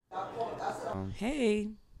Hey.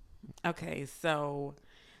 Okay, so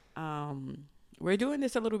we're doing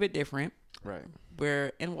this a little bit different. Right.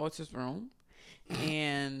 We're in Walter's room,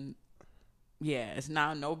 and yeah, it's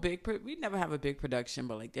now no big. We never have a big production,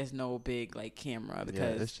 but like, there's no big like camera because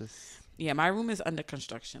Yeah, it's just. yeah, my room is under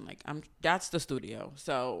construction. Like, that's the studio.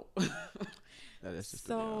 So That is just.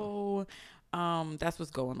 So, that's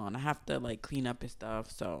what's going on. I have to like clean up and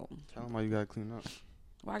stuff. So tell them why you gotta clean up.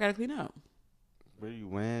 I gotta clean up. Where you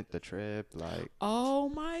went, the trip, like. Oh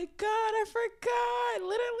my God, I forgot.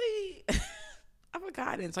 Literally. I forgot.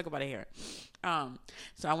 I didn't talk about it here.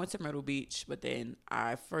 So I went to Myrtle Beach, but then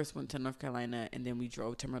I first went to North Carolina and then we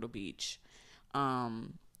drove to Myrtle Beach. I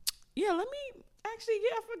forgot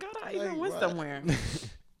I even went somewhere.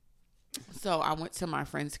 So I went to my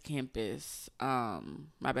friend's campus,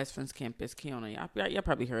 my best friend's campus, Kiona. Y'all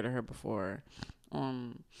probably heard of her before.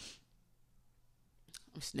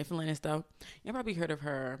 Sniffling and stuff. You probably heard of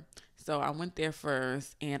her. So I went there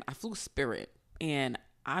first and I flew Spirit. And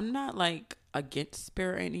I'm not like against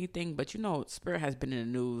Spirit or anything, but you know, Spirit has been in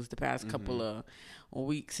the news the past couple of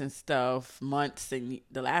weeks and stuff, months, and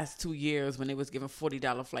the last 2 years when they was giving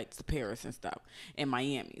 $40 flights to Paris and stuff in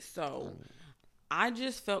Miami. So I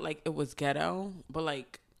just felt like it was ghetto, but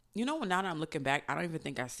like, you know, now that I'm looking back, I don't even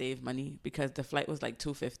think I saved money because the flight was like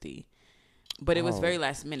 $250, but it was very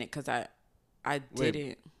last minute because I did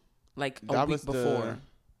it like a week before.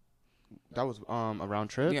 That was a round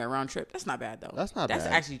trip? Yeah, a round trip. That's not bad though. That's not bad. That's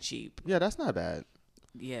actually cheap. Yeah, that's not bad.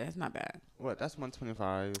 Yeah, that's not bad. What? That's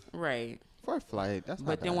 $125. Right. For a flight. That's not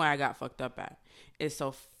bad. But then where I got fucked up at is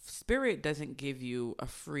so Spirit doesn't give you a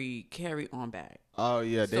free carry-on bag. Oh,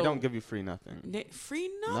 yeah. They don't give you free nothing.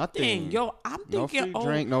 Free nothing. Yo, I'm thinking, no free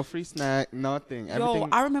drink, no free snack, nothing. Yo,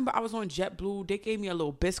 I remember I was on JetBlue. They gave me a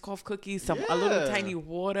little Biscoff cookie, a little tiny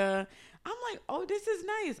water. I'm like, oh, this is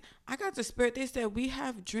nice. I got to Spirit. They said, we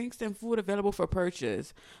have drinks and food available for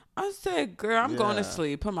purchase. I said, girl, I'm going to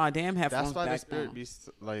sleep. Put my damn headphones back. That's why the Spirit be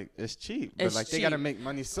like, it's cheap. But it's like, cheap. they got to make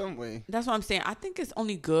money some way. That's what I'm saying. I think it's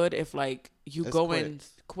only good if like you go quick. In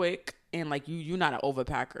quick and like you're not an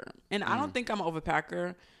overpacker. And I don't think I'm an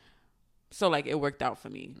overpacker. So like it worked out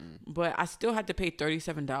for me. But I still had to pay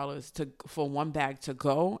 $37 for one bag to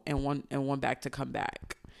go and one bag to come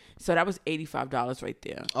back. So that was $85 right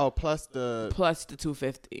there. Oh, plus the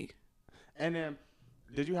 $250. And then,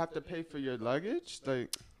 did you have to pay for your luggage?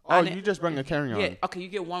 Like, you just bring a carry-on. Yeah. Okay, you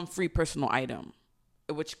get one free personal item,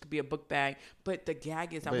 which could be a book bag. But the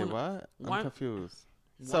gag is, what? I'm confused.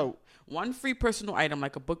 So one free personal item,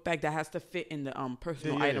 like a book bag that has to fit in the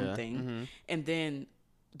personal item thing, and then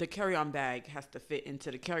the carry-on bag has to fit into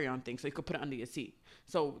the carry-on thing, so you could put it under your seat.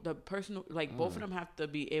 So the personal, like both of them have to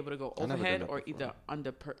be able to go overhead or either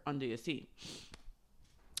under your seat.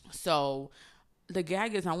 So the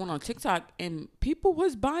gag is, I went on TikTok and people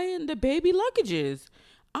was buying the baby luggages.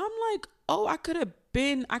 I'm like, oh, I could have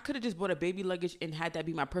just bought a baby luggage and had that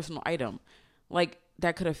be my personal item, like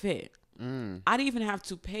that could have fit. I didn't even have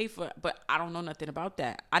to pay for it, but I don't know nothing about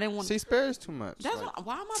that. I didn't want to... See, Spirit is too much. That's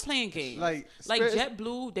why am I playing games? Like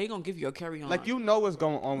JetBlue, they gonna give you a carry-on. Like, you know what's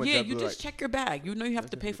going on with JetBlue. Yeah, you just check your bag. You know you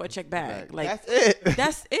have to pay for a check bag. Like, that's it.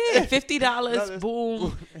 That's it. $50,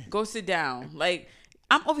 boom, go sit down. Like,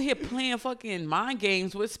 I'm over here playing fucking mind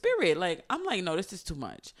games with Spirit. Like, I'm like, no, this is too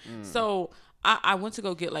much. So I went to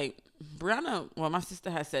go get like Brianna. Well, my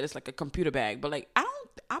sister has said it's like a computer bag, but like I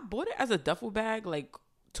bought it as a duffel bag like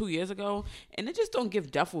 2 years ago, and it just don't give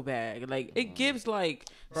duffel bag. Like, it gives like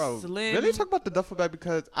slim. Really talk about the duffel bag,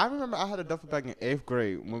 because I remember I had a duffel bag in 8th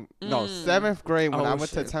grade. 7th grade when I went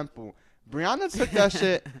to Temple. Brianna took that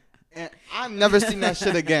shit, and I never seen that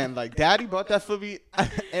shit again. Like, Daddy bought that for me, and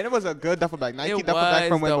it was a good duffel bag. Nike duffel bag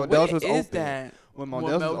from when Modell's was open. That? When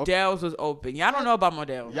Modell's was open. Y'all don't know about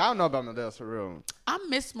Modell's. Y'all know about Modell's for real. I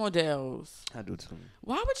miss Modell's. I do too.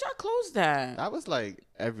 Why would y'all close that? That was like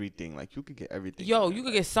everything. Like, you could get everything. Yo, you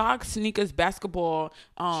could get socks, sneakers, basketball,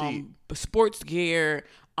 sports gear,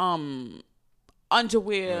 underwear.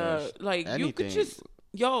 Like, anything. You could just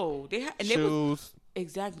they had shoes.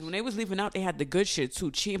 Exactly. When they was leaving out, they had the good shit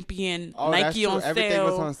too. Champion, Nike on sale. Everything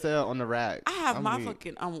was on sale on the rack. I have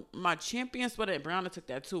fucking my Champion sweater. Brianna took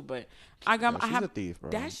that too, but I got she's a thief,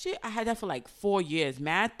 bro. That shit. I had that for like 4 years.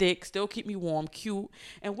 Mad thick, still keep me warm, cute.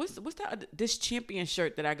 And what's that? This Champion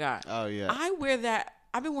shirt that I got. Oh yeah. I wear that.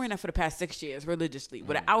 I've been wearing that for the past 6 years religiously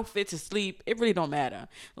with an outfit to sleep. It really don't matter.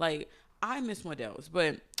 Like, I miss Modell's,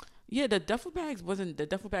 but yeah, the duffel bag wasn't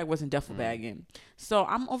duffel bagging. So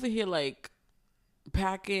I'm over here like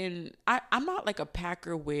packing. I'm not like a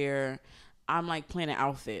packer where I'm like planning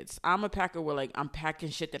outfits. I'm a packer where like I'm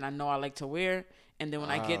packing shit that I know I like to wear, and then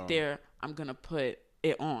when I get there, I'm gonna put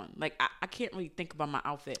it on. Like, I can't really think about my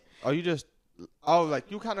outfit. Oh, you just Oh, like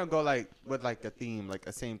you kind of go like with like a theme, like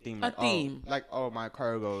a same theme, like A theme. my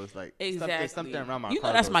cargos, like Exactly. something around my. You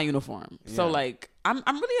know, that's my uniform. Yeah. So like, I'm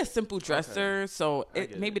really a simple dresser. Okay. So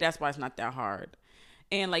maybe that's why it's not that hard.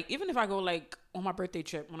 And like, even if I go like on my birthday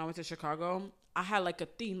trip when I went to Chicago, I had like a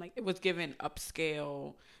theme. Like it was given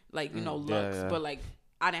upscale, like looks, but like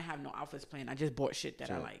I didn't have no outfits planned. I just bought shit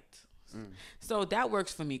that I liked. So that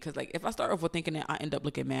works for me because like if I start overthinking it, I end up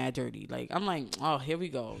looking mad dirty. Like I'm like, oh, here we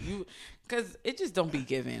go. Because it just don't be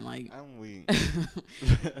given. Like I'm weak.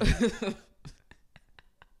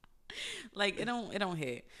 like it don't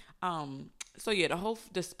hit. So yeah,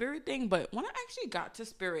 the spirit thing. But when I actually got to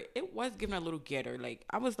spirit, it was giving a little getter. Like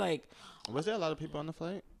I was like, was there a lot of people on the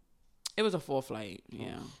flight? It was a full flight.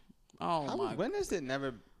 Yeah. Oh my. When does it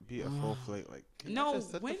never be a full flight? Like no,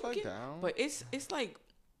 just set the flight down? But it's like.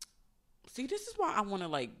 See, this is why I want to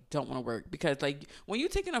like don't want to work because like when you're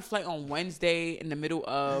taking a flight on Wednesday in the middle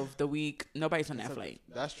of the week, nobody's on that flight.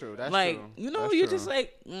 That's true. That's like true. You're just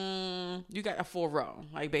like you got a full row,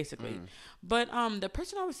 like basically. But the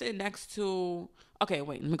person I was sitting next to, okay,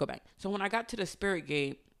 wait, let me go back. So when I got to the Spirit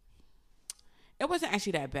Gate, it wasn't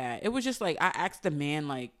actually that bad. It was just like I asked the man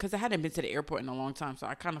like because I hadn't been to the airport in a long time, so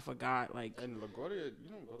I kind of forgot like. And LaGuardia, you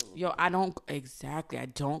don't go to LaGuardia. Yo, I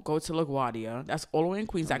don't go to LaGuardia. That's all the way in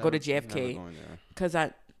Queens. I go to JFK because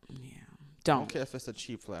don't care if it's a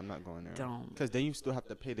cheap flight. I'm not going there. Don't because then you still have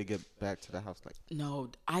to pay to get back to the house. Like no,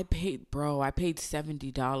 I paid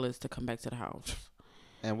 $70 to come back to the house.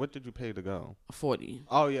 And what did you pay to go? 40.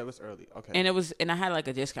 Oh yeah, it was early. Okay. And I had like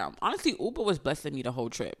a discount. Honestly, Uber was blessing me the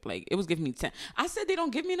whole trip. Like it was giving me 10. I said they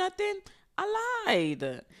don't give me nothing. I lied.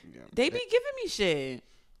 Yeah, they be giving me shit.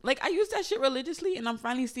 Like I use that shit religiously, and I'm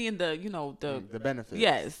finally seeing the the benefits.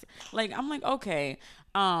 Yes. Like I'm like okay.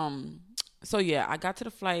 So yeah, I got to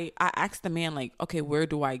the flight. I asked the man like, okay, where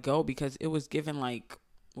do I go? Because it was given like,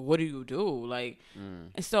 what do you do? Like,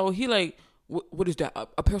 and so he like. What is that?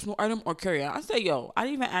 A personal item or carry on? I said, yo, I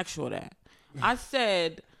didn't even ask you that. I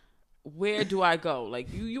said, where do I go?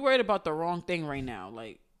 Like, you worried about the wrong thing right now.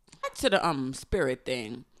 Like, back to the spirit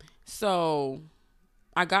thing. So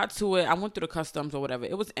I got to it. I went through the customs or whatever.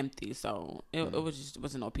 It was empty, so it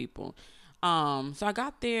wasn't no people. So I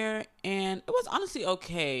got there and it was honestly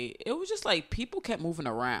okay. It was just like people kept moving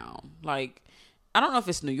around. Like, I don't know if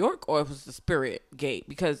it's New York or if it's the Spirit Gate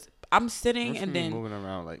because I'm sitting and then moving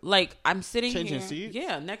around like I'm sitting changing here, seats?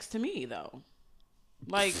 Yeah, next to me though.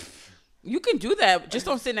 Like you can do that, just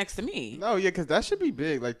don't sit next to me. No, yeah, because that should be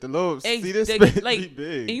big. Like the little seated space like, be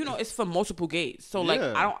big. And it's for multiple gates. So like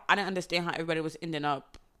I didn't understand how everybody was ending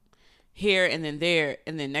up here and then there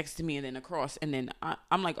and then next to me and then across and then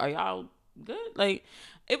I'm like, are y'all good? Like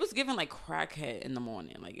it was giving like crackhead in the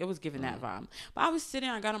morning. Like it was giving that vibe. But I was sitting,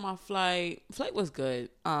 I got on my flight. Flight was good.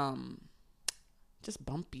 Just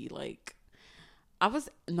bumpy. Like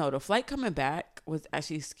the flight coming back was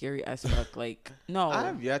actually scary as fuck. Like no, I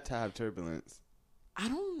have yet to have turbulence.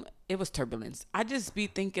 It was turbulence. I just be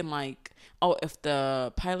thinking like, oh, if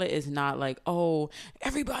the pilot is not like, oh,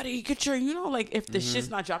 everybody get your, like if the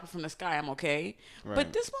shit's not dropping from the sky, I'm okay. Right.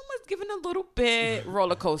 But this one was giving a little bit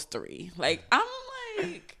roller coastery. Like I'm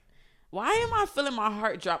like, why am I feeling my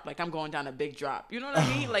heart drop like I'm going down a big drop? You know what I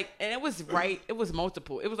mean? Like, and it was it was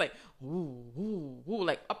multiple. It was like, woo, woo, woo,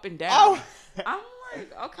 like up and down. Oh. I'm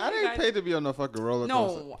like, okay. I didn't pay to be on no fucking roller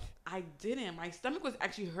coaster. No, I didn't. My stomach was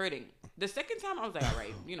actually hurting. The second time I was like, all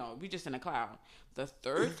right, we just in a cloud. The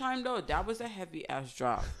third time though, that was a heavy ass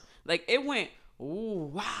drop. Like it went,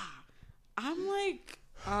 ooh, wow. I'm like,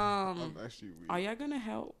 I'm actually weak. Are y'all gonna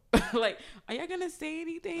help? Like, are y'all gonna say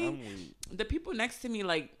anything? I'm weak. The people next to me,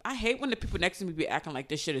 like, I hate when the people next to me be acting like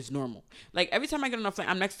this shit is normal. Like, every time I get on a flight,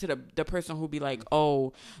 I'm next to the person who be like,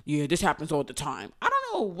 oh, yeah, this happens all the time. I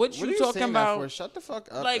don't know what you talking about. That for? Shut the fuck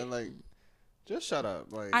up and, like, just shut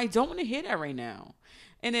up. Like, I don't want to hear that right now.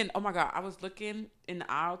 And then, oh, my God, I was looking in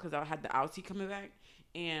the aisle because I had the aisle seat coming back.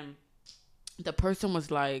 And the person was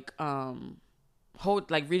like,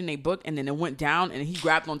 reading a book. And then it went down and he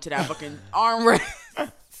grabbed onto that fucking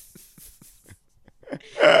armrest.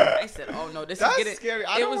 I said, "Oh no, this is getting scary."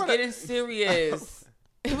 It was getting serious.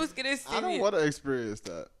 It was getting serious. I don't want to experience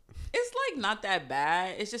that. It's like not that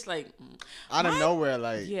bad. It's just like out of nowhere,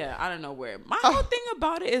 like out of nowhere. My whole thing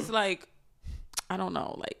about it is like, I don't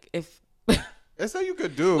know, like if it's all you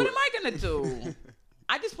could do. What am I gonna do?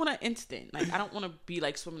 I just want an instant. Like I don't want to be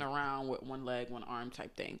like swimming around with one leg, one arm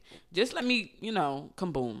type thing. Just let me,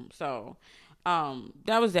 kaboom. So,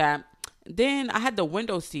 that was that. Then I had the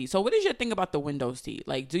window seat. So what is your thing about the window seat?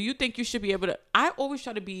 Like, do you think you should be able to... I always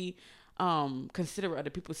try to be considerate of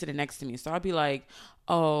the people sitting next to me. So I'd be like,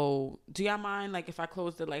 oh, do y'all mind, like, if I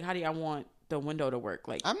close the... Like, how do y'all want the window to work.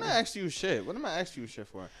 Like, I'm not asking you shit. What am I asking you shit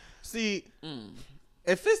for? See,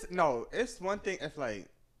 if it's one thing if like,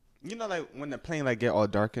 you know, like when the plane like get all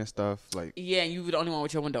dark and stuff, like yeah, and you the only one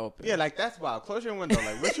with your window open. Yeah, like that's wild. Close your window.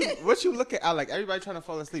 Like what you looking at? Like everybody trying to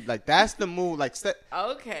fall asleep. Like that's the mood. Like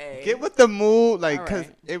okay, get with the mood. Like because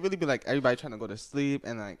right. it really be like everybody trying to go to sleep,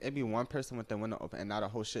 and like it be one person with the window open, and now the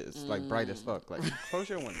whole shit is like bright as fuck. Like close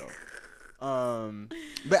your window.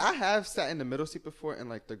 But I have sat in the middle seat before, and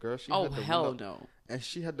like the girl, she had the hell window, no, and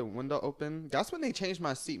she had the window open. That's when they changed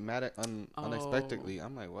my seat unexpectedly.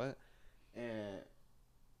 I'm like, what? And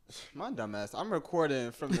my dumb ass, I'm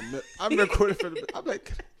recording from the. I'm recording from the. I'm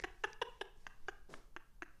like,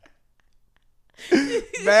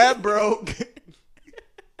 mad broke.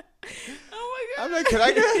 Oh my god! I'm like, can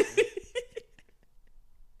I get?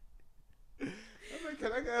 I'm like,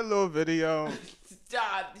 can I get a little video?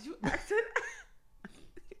 Stop! Did you ask it?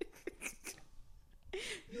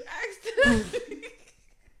 You asked it.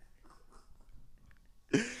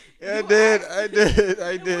 Yeah, I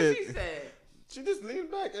did. What she said? She just leaned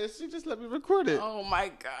back and she just let me record it. Oh my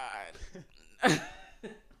god.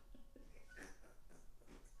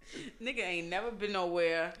 Nigga ain't never been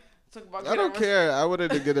nowhere. Talk about I don't care. I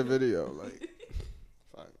wanted to get a video. Like,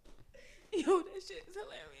 fuck. Yo, that shit is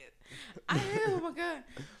hilarious. Oh my god.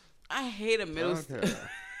 I hate a middle school.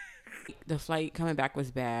 The flight coming back was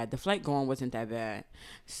bad. The flight going wasn't that bad.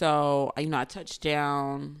 So, you know, I touched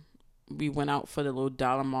down. We went out for the little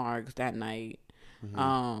dollar marks that night.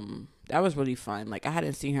 Mm-hmm. That was really fun. Like, I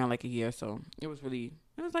hadn't seen her in like a year, so it was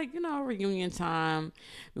like, you know, reunion time.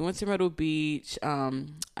 We went to Myrtle Beach.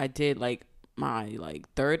 I did like my like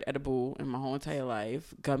third edible in my whole entire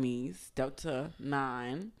life. Gummies, Delta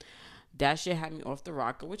 9. That shit had me off the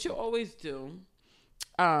rocker, which you always do.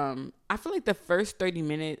 I feel like the first 30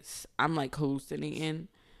 minutes I'm like hallucinating,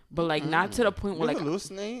 but like not to the point where you like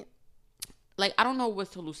hallucinate. Like I don't know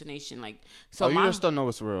what's hallucination. Like so, you just don't know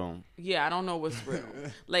what's real. Yeah, I don't know what's real.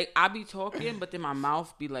 Like I be talking, but then my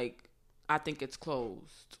mouth be like, I think it's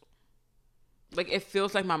closed. Like it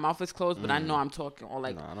feels like my mouth is closed, but I know I'm talking. Or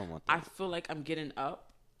like no, I don't want that. I feel like I'm getting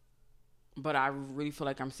up, but I really feel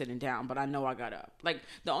like I'm sitting down, but I know I got up. Like,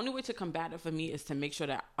 the only way to combat it for me is to make sure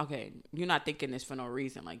that, okay, you're not thinking this for no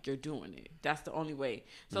reason. Like, you're doing it. That's the only way.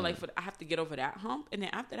 So, like, I have to get over that hump. And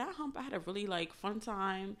then after that hump, I had a really, like, fun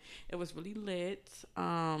time. It was really lit.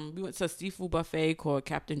 We went to a seafood buffet called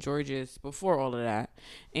Captain George's before all of that.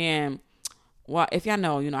 And, well, if y'all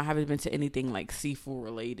know, you know, I haven't been to anything, like,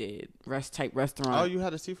 seafood-related type restaurant. Oh, you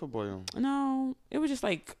had a seafood boil? No. It was just,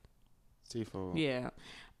 like... Seafood. Yeah.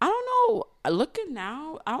 I don't know. Looking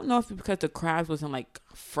now, I don't know if it's because the crabs wasn't like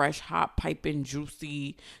fresh, hot, piping,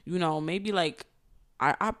 juicy. You know, maybe like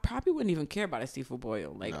I probably wouldn't even care about a seafood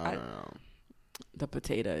boil. Like no. The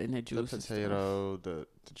potato and the juice. The potato, the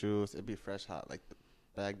juice, it'd be fresh, hot. Like the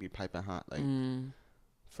bag be piping hot, like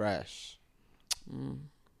fresh.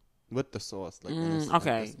 With the sauce, like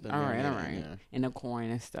okay, all right, and the corn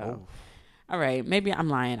and stuff. Oh. All right, maybe I'm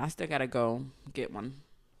lying. I still gotta go get one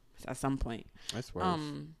at some point. That's worse.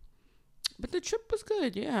 But the trip was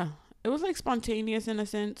good. Yeah, it was like spontaneous in a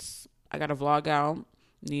sense. I got a vlog out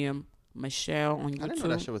near Michelle on YouTube. I didn't know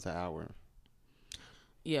that shit was an hour.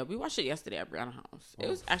 Yeah, we watched it yesterday at Brianna's house. It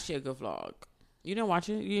was actually a good vlog. You didn't watch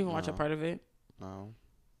it? You didn't even watch a part of it? No.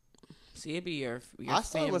 See, it'd be your I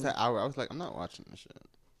saw it was an hour. I was like, I'm not watching this shit.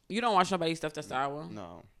 You don't watch nobody's stuff that's an hour?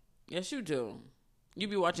 No. Yes, you do. You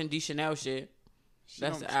be watching D Chanel shit.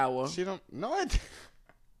 That's an hour. She don't. No, I.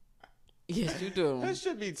 Yes, you do. That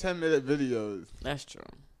should be 10-minute videos. That's true.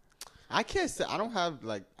 I can't say. I don't have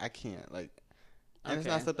like. I can't like. And it's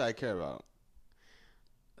not something I care about.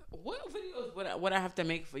 What videos would I have to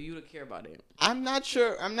make for you to care about it? I'm not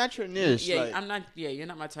sure. I'm not your niche. Yeah, like, I'm not. Yeah, you're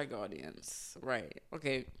not my target audience. Right.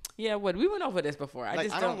 Okay. Yeah. We went over this before. I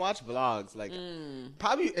don't watch vlogs. Like,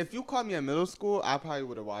 probably if you called me in middle school, I probably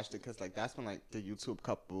would have watched it because like that's when like the YouTube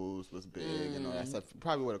couples was big and all that stuff.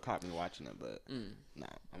 Probably would have caught me watching it, but nah,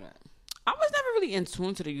 I'm not. I was never really in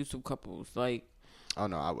tune to the YouTube couples. Like, oh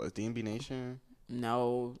no, I was DMB Nation.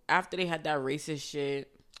 No, after they had that racist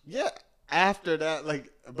shit. Yeah, after that,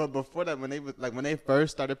 like, but before that, when they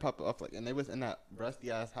first started popping off, like, and they was in that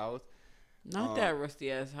rusty ass house. Not that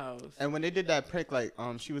rusty ass house. And when they did that prank, like,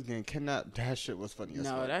 she was getting kidnapped. That shit was funny.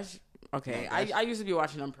 No, that's okay. No, I used to be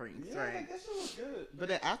watching them pranks. Yeah, right. Like, that shit was good. But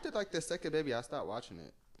then after like the second baby, I stopped watching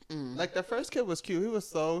it. Like the first kid was cute. He was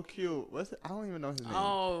so cute. What's it? I don't even know his name.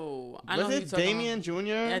 Oh, I was know it Damien Jr.?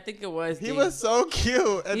 Yeah, I think it was. He was so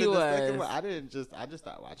cute. And he then was. The second one, I just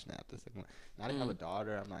stopped watching it after the second one. Now they have a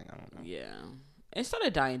daughter. I'm like, I don't know. Yeah, it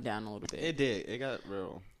started dying down a little bit. It did. It got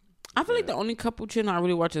real. I feel like the only couple channel I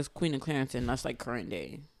really watch is Queen and Clarence, and that's like current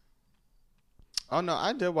day. Oh no,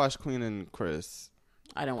 I did watch Queen and Chris.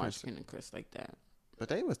 I didn't watch Queen and Chris like that. But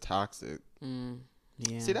they was toxic.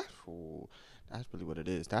 Yeah. See, that's really what it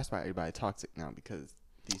is. That's why everybody toxic now, because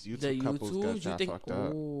these YouTube couples got fucked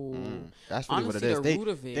up. That's really what it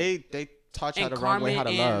is. They taught y'all the wrong way how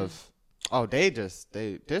to love. Oh, they're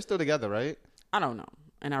still together, right? I don't know,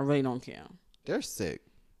 and I really don't care. They're sick.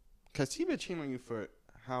 Cause he been cheating on you for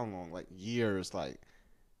how long? Like years. Like,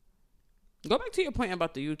 go back to your point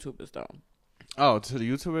about the YouTubers, though. Oh, to the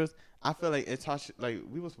YouTubers, I feel like it taught. Like,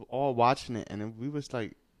 we was all watching it, and then we was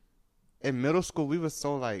like, in middle school, we was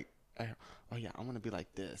so like, oh yeah, I want to be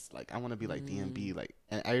like this. Like, I want to be like DMB. Like,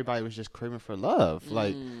 and everybody was just craving for love.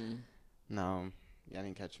 Like, no, y'all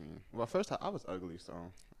didn't catch me. Well, first I was ugly, so.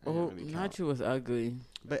 Not you was ugly.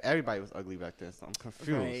 But everybody was ugly back then, so I'm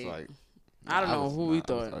confused. Right. Like, I don't know who we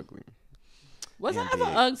thought. I was ugly. Was I ever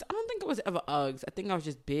Uggs? I don't think it was ever Uggs. I think I was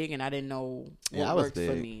just big and I didn't know what worked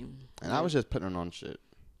for me. And I was just putting on shit.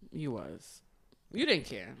 You was. You didn't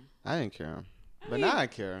care. I didn't care. But now I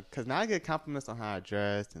care. Because now I get compliments on how I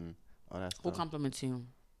dressed and all that stuff. Who compliments you?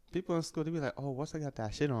 People in school, they be like, oh, what's I got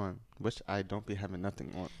that shit on? Which I don't be having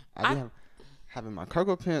nothing on. I be having my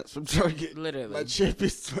cargo pants from Target. Literally. My champion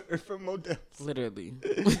sweater from Models. Literally.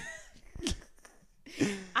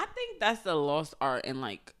 I think that's the lost art in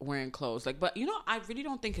like wearing clothes. Like, but you know, I really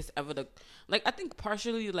don't think it's ever I think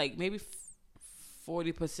partially like maybe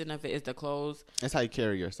 40% of it is the clothes. It's how you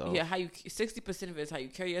carry yourself. Yeah, 60% of it is how you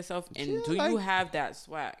carry yourself. And you have that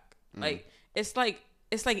swag? Like, it's like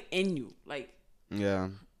in you. Like, yeah,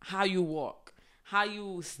 how you walk, how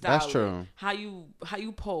you style. That's true. How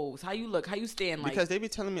you pose, how you look, how you stand. Like, because they be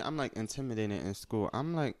telling me I'm like intimidating in school.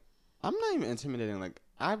 I'm like, I'm not even intimidating. Like,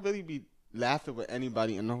 I really be laughing with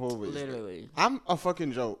anybody in the hallway. Literally. I'm a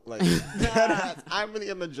fucking joke. Like, I really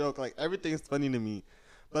am a joke. Like, everything's funny to me.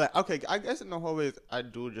 But, like, okay, I guess in the hallways, I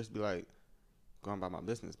do just be, like, going about my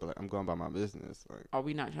business. But, like, I'm going about my business. Like, are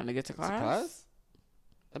we not trying to get to class?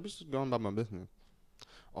 I'm just going about my business.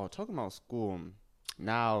 Oh, talking about school,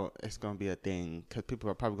 now it's going to be a thing. Because people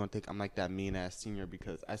are probably going to think I'm, like, that mean-ass senior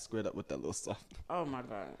because I squared up with that little stuff. Oh, my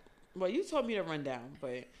God. Well, you told me to run down,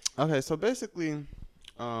 but... Okay, so basically...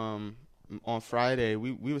 on Friday,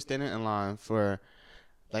 we were standing in line for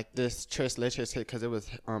like this Tres Leches hit because it was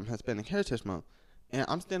Hispanic Heritage Month, and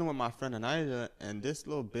I'm standing with my friend Anaya, and this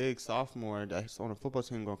little big sophomore that's on the football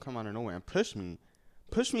team gonna come out of nowhere and push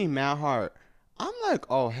me mad hard. I'm like,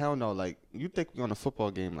 oh hell no! Like, you think we on a football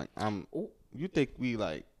game? Like, you think we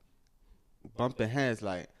like bumping heads?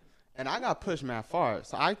 Like, and I got pushed mad far,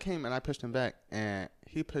 so I came and I pushed him back, and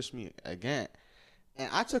he pushed me again, and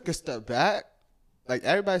I took a step back. Like,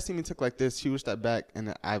 everybody see me took like this huge step back, and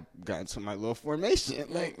then I got into my little formation.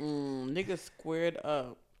 Like, nigga squared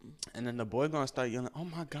up. And then the boy gonna start yelling, oh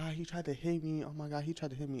my God, he tried to hit me. Oh my God, he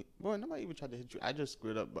tried to hit me. Boy, nobody even tried to hit you. I just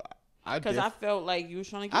squared up, but because I felt like you was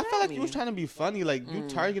trying to get at me. I felt like you was trying to be funny. Like, you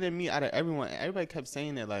targeted me out of everyone. And everybody kept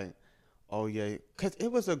saying it, like, oh yeah. Because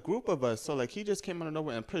it was a group of us. So, like, he just came out of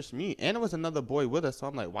nowhere and pushed me. And it was another boy with us. So,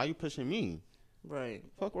 I'm like, why you pushing me? Right.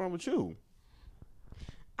 Fuck wrong with you?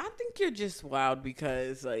 I think you're just wild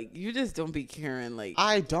because, like, you just don't be caring. Like,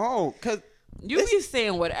 I don't, because you be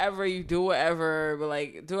saying whatever, you do whatever, but,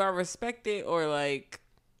 like, do I respect it? Or, like,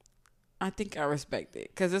 I think I respect it.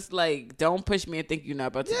 Because it's like, don't push me and think you're not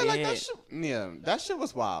about to get hit. That shit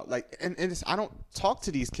was wild. Like, and it's, I don't talk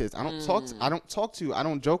to these kids. I don't talk to you. I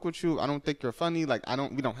don't joke with you. I don't think you're funny. Like,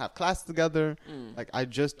 we don't have class together. Like, I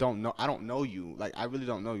just don't know. I don't know you. Like, I really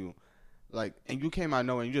don't know you. Like, and you came out of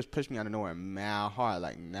nowhere and you just pushed me out of nowhere mad hard.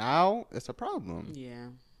 Like, now it's a problem. Yeah.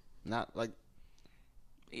 Not like.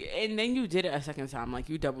 And then you did it a second time. Like,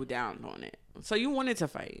 you doubled down on it. So you wanted to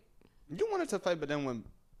fight. You wanted to fight, but then when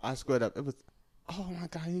I squared up, it was, oh my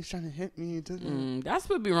God, he's trying to hit me. That's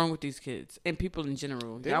what be wrong with these kids and people in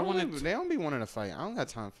general. They don't be wanting to fight. I don't got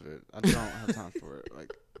time for it. I don't have time for it.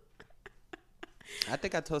 Like, I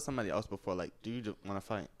think I told somebody else before, like, do you just want to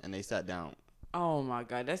fight? And they sat down. Oh my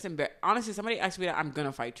God, that's embarrassing. Honestly, somebody asked me that, I'm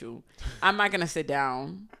gonna fight you. I'm not gonna sit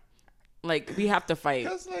down. Like, we have to fight.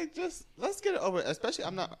 Cause like, just let's get it over. Especially,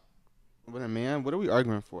 I'm not with a man. What are we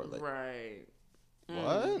arguing for? Like, right?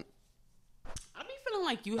 What? I be feeling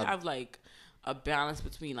like you have like a balance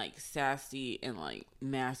between like sassy and like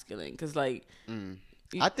masculine. Cause like,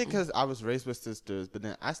 I think because I was raised with sisters, but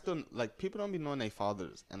then I still like people don't be knowing their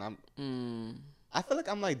fathers, and I feel like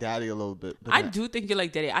I'm like daddy a little bit. I do think you're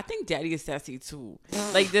like daddy. I think daddy is sassy too.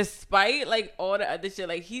 Like, despite like all the other shit,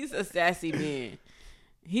 like, he's a sassy man.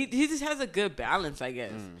 He just has a good balance, I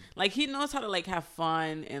guess. Like, he knows how to like have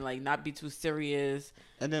fun and like not be too serious.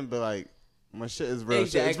 And then, but like, when shit is real,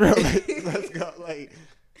 shit is real. Like, let's go. Like,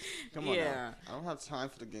 Come on now. I don't have time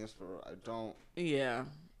for the games for real. I don't. Yeah.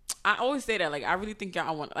 I always say that. Like, I really think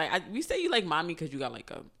y'all want... Like, we say you like mommy because you got,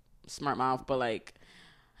 like, a smart mouth. But, like,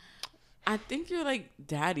 I think you're, like,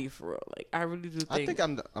 daddy for real. Like, I really do think... I think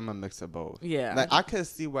I'm a mix of both. Yeah. Like, I could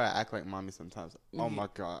see where I act like mommy sometimes. Oh, my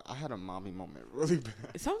God. I had a mommy moment really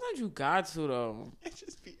bad. Sometimes you got to, though. It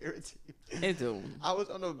just be irritating. It do. I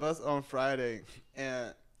was on the bus on Friday,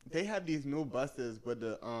 and they have these new buses with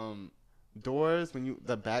the doors,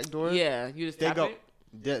 the back doors. Yeah, you just tap it?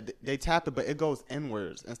 They tap it, but it goes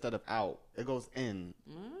inwards instead of out. It goes in.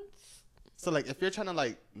 What? So, like, if you're trying to,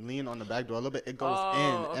 like, lean on the back door a little bit, it goes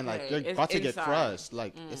in. And, like, you're about to get crushed.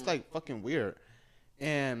 Like, it's, like, fucking weird.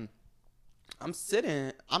 And I'm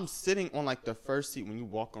sitting on, like, the first seat when you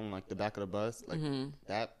walk on, like, the back of the bus. Like,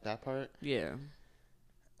 that part. Yeah.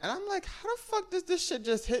 And I'm like, how the fuck does this shit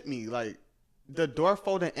just hit me? Like, the door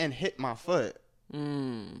folding in hit my foot.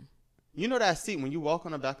 You know that seat when you walk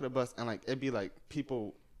on the back of the bus and, like, it'd be, like,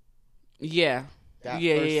 people. Yeah.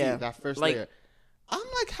 That first like, layer. I'm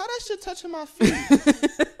like, how that shit touching my feet?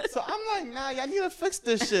 So I'm like, nah, y'all need to fix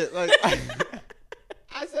this shit. Like,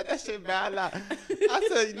 I said that shit bad. I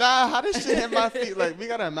said, nah, how this shit hit my feet? Like, we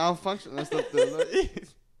got a malfunction or something. Like,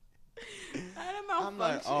 I'm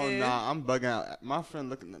like, oh, nah, I'm bugging out. My friend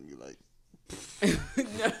looking at me like,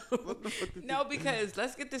 no, because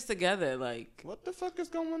let's get this together. Like, what the fuck is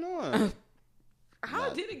going on? How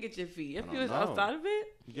did it get your feet? If you was outside of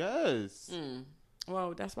it? Yes.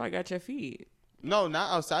 Well, that's why I got your feet. No,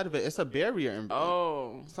 not outside of it. It's a barrier.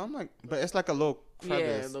 So I'm like, but it's like a little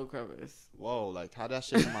crevice. Yeah, a little crevice. Whoa, like how that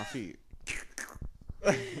shit on my feet.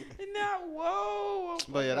 Not whoa.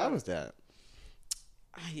 But yeah, that was that.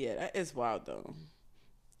 Yeah, that is wild though.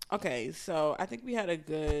 Okay, so I think we had a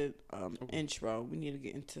good intro. We need to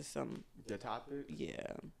get into the topic. Yeah.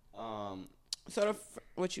 So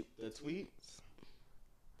the tweets.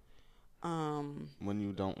 When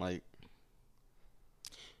you don't like.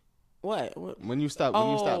 What? When you stop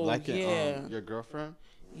liking your girlfriend.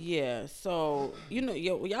 Yeah. So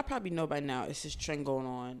y'all probably know by now. It's this trend going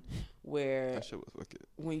on where that shit was wicked.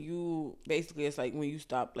 When you basically it's like when you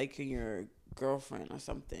stop liking your girlfriend or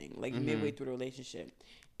something like midway through the relationship.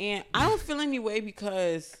 And I don't feel any way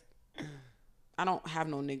because I don't have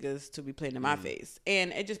no niggas to be playing in my face.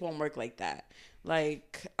 And it just won't work like that.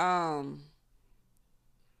 Like,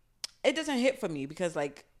 it doesn't hit for me because,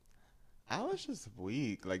 like, I was just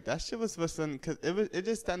weak. Like, that shit was for some, because it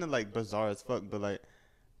just sounded, like, bizarre as fuck. But, like,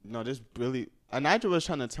 no, this really, and Nigel was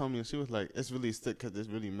trying to tell me, she was like, it's really sick because there's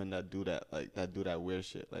really men that do that, like, that do that weird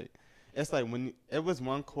shit. Like, it's like it was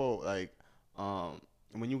one quote, like,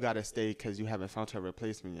 when you gotta stay because you haven't found her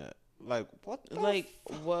replacement yet. Like, what the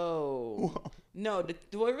whoa. No,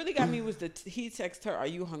 what really got me was he texted her, are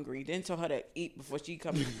you hungry? Then told her to eat before he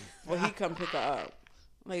come pick her up.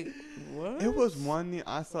 Like, what? It was one thing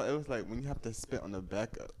I saw. It was like when you have to spit on the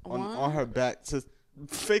back, on her back to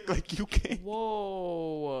fake like you can.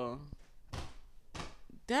 Whoa.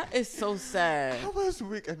 That is so sad. I was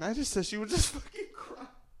weak, and I just said she would just fucking cry.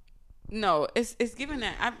 No, it's given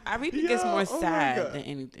that. I really think it's more sad than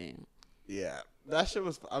anything. Yeah. That shit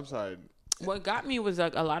was, I'm sorry. What got me was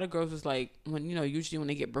like a lot of girls was like, usually when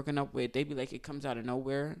they get broken up with, they be like, it comes out of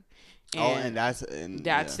nowhere. And that's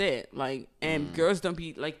it. Like, and girls don't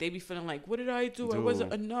be like, they be feeling like, what did I do? I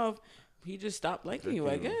wasn't enough. He just stopped liking you,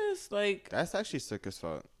 I guess. Like, that's actually sick as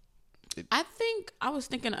fuck. I was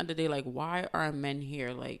thinking the other day, like, why are men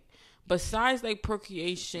here? Like, besides like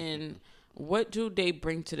procreation, what do they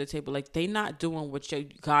bring to the table? Like, they not doing what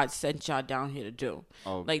God sent y'all down here to do.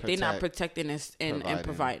 Like, they not protecting us and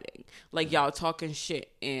providing. Like, y'all talking shit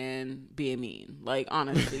and being mean. Like,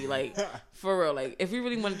 honestly, like, for real. Like, if we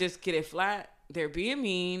really want to just get it flat, they're being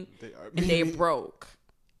mean and they broke.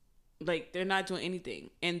 Like, they're not doing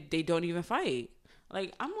anything. And they don't even fight.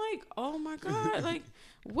 Like, I'm like, oh my God. Like,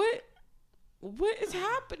 what is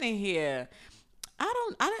happening here?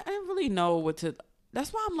 I didn't really know what to...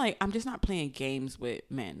 That's why I'm like, I'm just not playing games with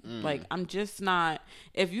men. Like, I'm just not,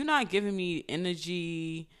 if you're not giving me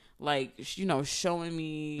energy, like, showing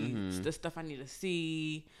me the stuff I need to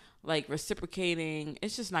see, like, reciprocating,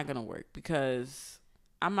 it's just not going to work because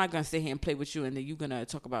I'm not going to sit here and play with you and then you're going to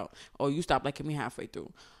talk about, oh, you stopped liking me halfway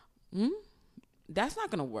through. That's not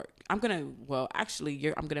going to work. I'm going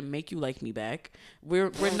to make you like me back. We're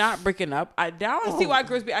not breaking up. I don't see why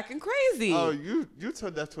girls be acting crazy. Oh, you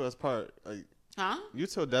told that to us part. Like, huh? You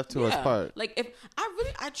told death to us part. Like, if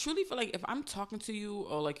I truly feel like if I'm talking to you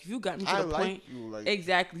or like if you got me to the point,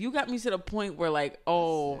 exactly, you got me to the point where like,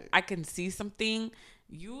 oh, I can see something.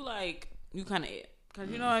 You kind of it, cause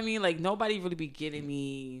you know what I mean. Like, nobody really be getting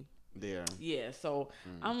me there. Yeah, so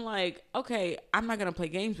I'm like, okay, I'm not gonna play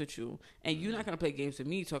games with you, and you're not gonna play games with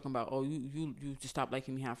me talking about, oh, you just stop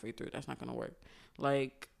liking me halfway through. That's not gonna work.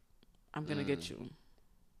 Like, I'm gonna get you.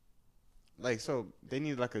 Like, so they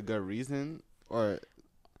need like a good reason, or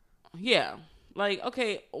yeah, like,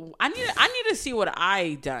 okay, I need to see what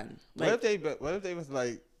I done. Like, what if they was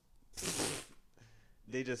like,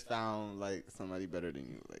 they just found like somebody better than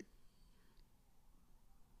you, like.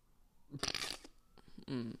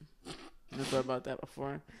 I thought about that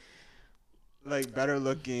before. Like, better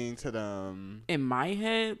looking to them. In my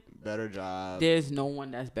head, better job. There's no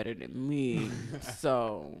one that's better than me.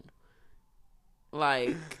 So,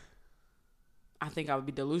 like, I think I would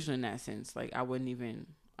be delusional in that sense. Like, it wouldn't even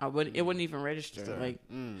register. Like,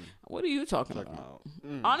 what are you talking about?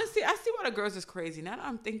 Honestly, I see why the girls is crazy. Now that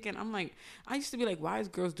I'm thinking, I'm like, I used to be like, why is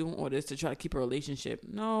girls doing all this to try to keep a relationship?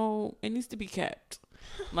 No, it needs to be kept.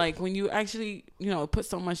 Like, when you actually, put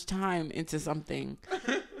so much time into something.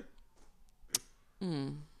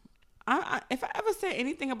 If I ever say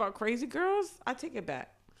anything about crazy girls, I take it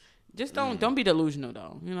back. Just don't be delusional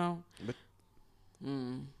though, But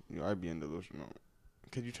you are being delusional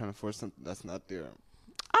because you're trying to force something that's not there.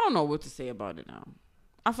 I don't know what to say about it now.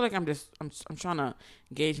 I feel like I'm trying to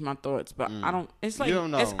gauge my thoughts, but I don't. It's like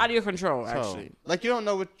it's out of your control, actually. Like, you don't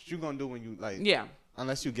know what you're gonna do when you like. Yeah.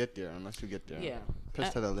 Unless you get there. Yeah.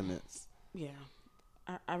 Push to the limits. Yeah.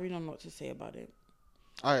 I really don't know what to say about it.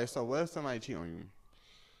 All right. So what if somebody cheat on you?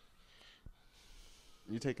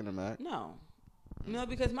 You taking them back? No,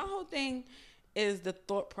 because my whole thing is the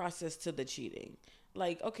thought process to the cheating.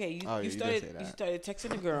 Like, okay, you started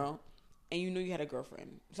texting a girl, and you knew you had a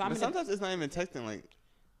girlfriend. So sometimes it's not even texting. Like,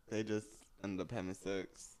 they just end up having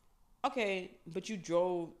sex. Okay, but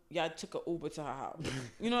y'all took an Uber to her house.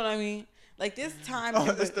 You know what I mean? Like, this time.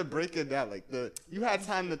 It's the break it down. Like, you had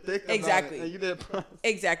time to think about exactly. it. And you didn't process.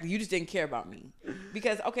 Exactly. You just didn't care about me.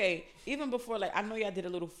 Because, okay, even before, like, I know y'all did a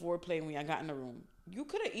little foreplay when y'all got in the room. You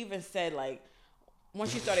could have even said, like,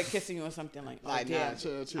 once she started kissing you or something, like, damn,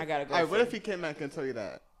 chill. I gotta go. All right, what if he came back and told you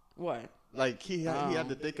that? What? Like, he had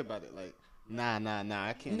to think about it. Like, nah,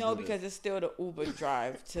 I can't. No, because it's still the Uber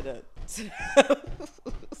drive to the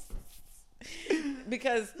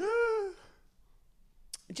because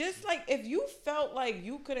just like if you felt like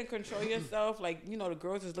you couldn't control yourself, like, the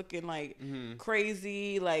girls is looking like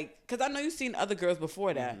crazy, like, because I know you've seen other girls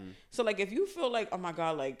before that. So, like, if you feel like, oh my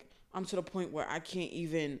God, like, I'm to the point where I can't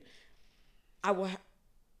even, I will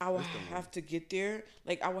have to get there.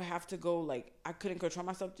 Like, I would have to go, like, I couldn't control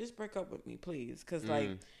myself. Just break up with me, please. Because,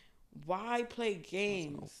 like, why play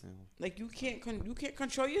games? Like, you can't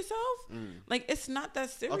control yourself? Like, it's not that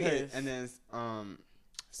serious. Okay, and then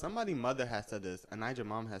somebody mother has said this, and your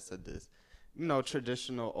mom has said this. Old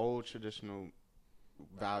traditional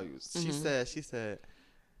values. She said,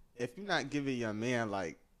 if you're not giving your man,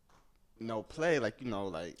 like, no play, like,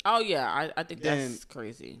 like. Oh yeah, I think that's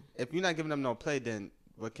crazy. If you're not giving them no play, then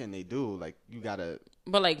what can they do? Like, you gotta.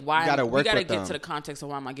 But like, why? We gotta get to the context of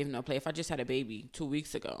why am I giving no play? If I just had a baby 2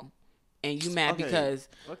 weeks ago, and you mad because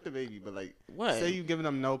fuck the baby, but like, what? Say you giving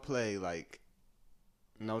them no play, like,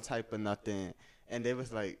 no type of nothing, and they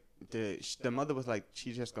was like, the mother was like,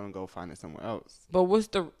 she's just gonna go find it somewhere else. But what's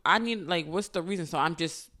the reason? So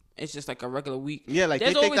it's just like a regular week. Yeah, like,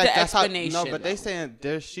 there's they think always like an that's explanation. How, no,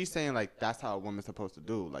 but she's saying like that's how a woman's supposed to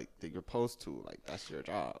do. Like, that you're supposed to, like, that's your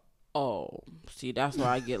job. Oh, see, that's where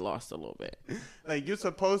I get lost a little bit. Like, you're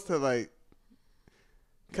supposed to, like,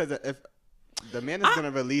 because if the man is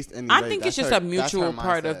gonna release anyway, I think it's just a mutual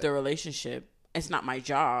part of the relationship. It's not my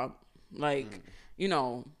job. Like,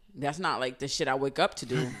 that's not like the shit I wake up to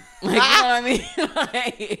do. Like, you know what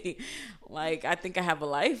I mean? like, I think I have a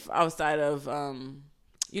life outside of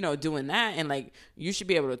doing that, and like, you should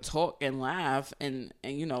be able to talk and laugh and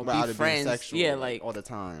be friends. Sexual, yeah, like all the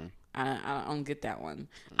time. I don't get that one.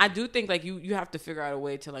 I do think like you have to figure out a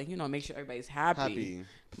way to, like, make sure everybody's happy.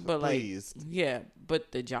 But please. Like, yeah,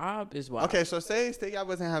 but the job is wild. Okay, so say y'all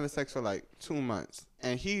wasn't having sex for like 2 months,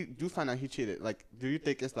 and he do find out he cheated. Like, do you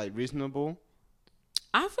think it's like reasonable?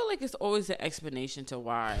 I feel like it's always an explanation to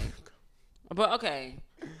why. But okay,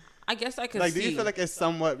 I guess I could see. Like, do you feel like it's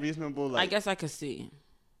somewhat reasonable? Like, I guess I could see.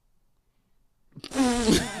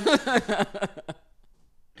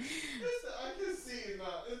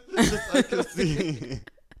 I can see.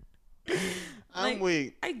 I'm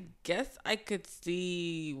weak. I guess I could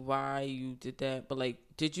see why you did that, but like,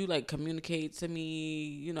 did you like communicate to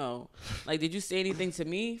me? Like, did you say anything to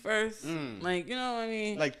me first? Like, you know what I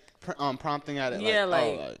mean? Like, prompting at it. Yeah,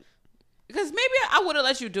 like, because maybe I would have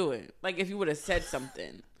let you do it. Like, if you would have said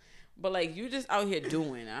something, but like, you just out here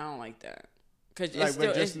doing. I don't like that. Cause like, it's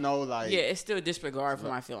still, just know, like, yeah, it's still disregard for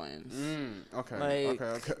my feelings. Okay. Like,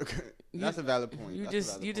 Okay. That's a valid point. You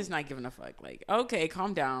just not giving a fuck. Like, okay,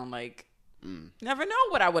 calm down. Like, never know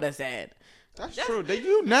what I would have said. That's true.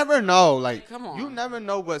 You never know. Like, come on. You never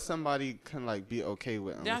know what somebody can, like, be okay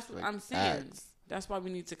with. That's what I'm saying. That's why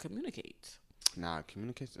we need to communicate. Nah,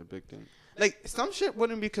 communication's a big thing. Like, some shit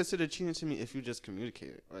wouldn't be considered cheating to me if you just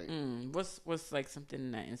communicated. Like, what's like something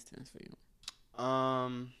in that instance for you?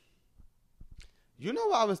 You know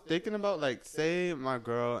what I was thinking about? Like, say my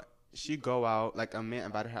girl, she go out, like, a man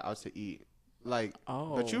invited her out to eat. Like,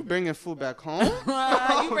 but you bringing food back home?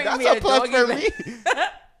 You bring that's me a plus for me.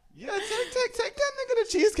 Yeah, take that nigga to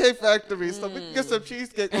Cheesecake Factory so we can get some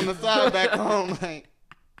cheesecake on the side back home.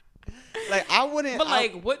 Like I wouldn't. But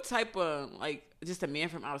like, what type of, like, just a man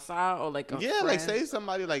from outside or like a friend? Like say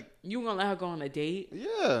somebody like you gonna let her go on a date?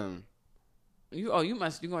 Yeah. You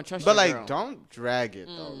gonna trust? But your like, girl. don't drag it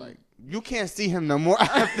though. Like you can't see him no more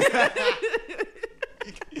after that.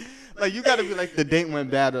 Like you gotta be like the date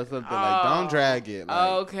went bad or something. Like don't drag it.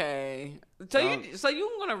 Like, okay. So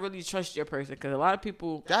you gonna really trust your person, because a lot of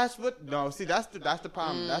people. That's the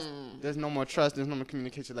problem. There's no more trust. There's no more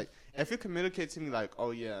communication. Like if you communicate to me like, oh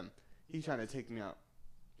yeah, he's trying to take me out.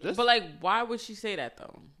 But like, why would she say that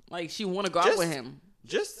though? Like she want to go out with him.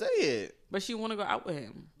 Just say it. But she want to go out with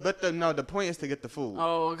him. But the point is to get the food.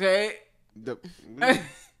 Oh, okay.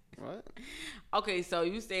 What? Okay, so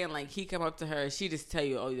you saying like he come up to her, she just tell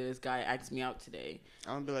you, oh, this guy asked me out today.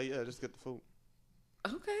 I'm gonna be like, yeah, just get the food.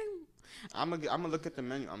 Okay. I'm gonna look at the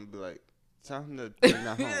menu. I'm gonna be like, tell him to bring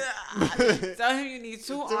that home. Tell him you need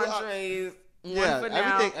 2 entrees. One for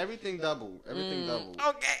now. Everything double. Everything double.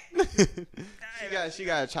 Okay. she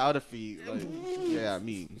got a child to feed. Like, yeah,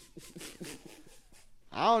 me.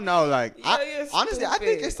 I don't know. Like, honestly, I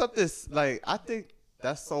think it's something like I think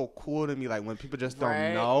that's so cool to me. Like when people just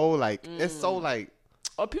don't know. Like it's so like.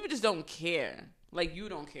 Or people just don't care. Like you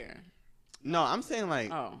don't care. No, I'm saying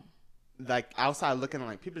like. Oh. Like outside looking,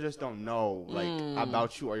 like people just don't know like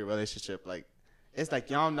about you or your relationship. Like it's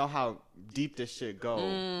like y'all don't know how deep this shit go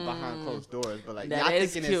behind closed doors. But like y'all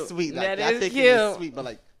thinking it's sweet. Like y'all thinking it's sweet, but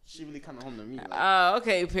like she really coming home to me. Like,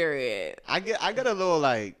 okay, period. I get a little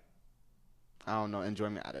like I don't know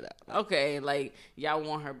enjoyment out of that. Like, okay, like y'all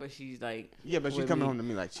want her, but she's like but she coming home to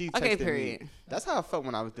me like she texted period. me. That's how I felt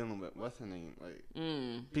when I was dealing with what's her name. Like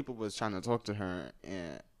people was trying to talk to her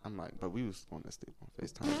and I'm like, but we was on this thing on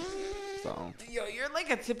FaceTime. So. Yo, you're like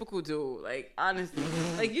a typical dude. Like honestly,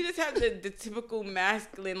 like you just have the typical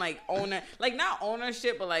masculine like owner, like not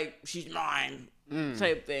ownership, but like she's mine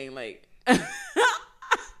type thing. Like, I mean,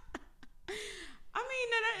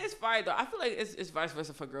 that is fine though. I feel like it's vice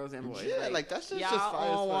versa for girls and boys. Yeah, like that's just y'all just fine.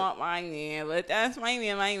 Y'all want my man, but that's my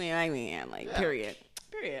man. Like period.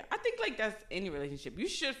 I think like that's any relationship. You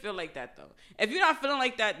should feel like that though. If you're not feeling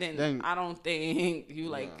like that, then I don't think you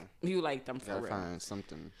like them for real. Find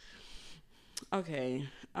something. Okay.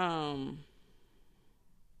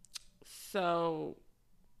 So.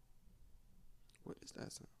 What is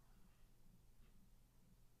that sound?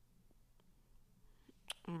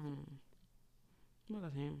 What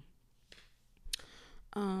was him?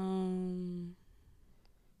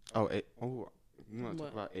 You want to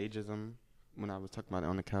talk about ageism? When I was talking about it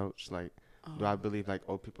on the couch, like, do I believe like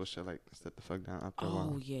old people should like sit the fuck down after a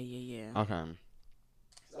while? Oh yeah. Okay.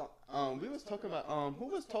 So we was talking about who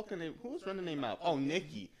was running their mouth? Oh,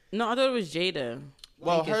 Nikki. No, I thought it was Jada.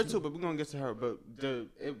 Well, her too, but we're gonna get to her. But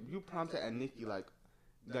you prompted at Nikki like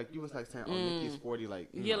you was like saying, oh, Nikki's 40, like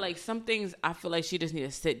yeah, know. Like some things I feel like she just need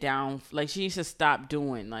to sit down. Like she needs to stop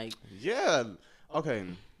doing. Like yeah, okay.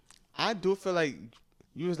 I do feel like.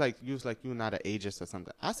 You was like you're not an ageist or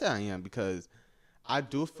something. I say I am because I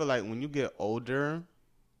do feel like when you get older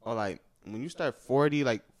or like when you start 40,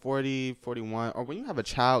 like 40, 41, or when you have a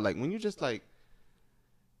child, like when you just like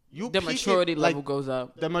the maturity level goes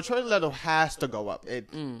up. The maturity level has to go up. It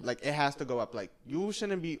has to go up. Like you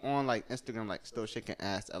shouldn't be on like Instagram like still shaking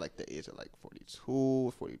ass at like the age of like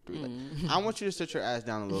 42, 43. Like I want you to sit your ass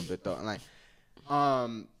down a little bit though. And like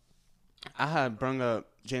I had brung up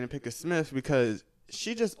Jada Pinkett Smith because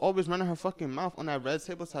she just always running her fucking mouth on that red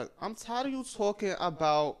table talk. I'm tired of you talking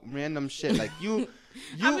about random shit. Like you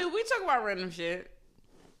I mean, we talk about random shit.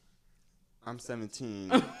 I'm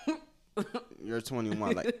 17. You're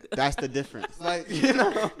 21. Like that's the difference. Like, you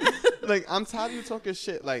know, like I'm tired of you talking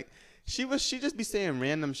shit. Like she just be saying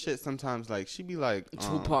random shit sometimes. Like she be like,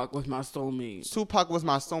 Tupac was my soulmate. Tupac was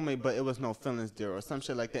my soulmate, but it was no feelings there or some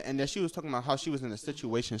shit like that. And then she was talking about how she was in a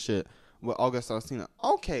situation shit with August Alsina.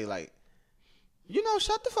 Okay, like. You know,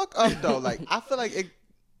 shut the fuck up though. Like I feel like it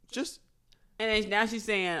just. And now she's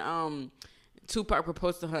saying Tupac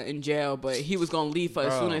proposed to her in jail, but he was gonna leave her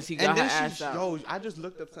as soon as he got her ass out. Yo, I just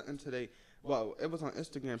looked up something today. Well, it was on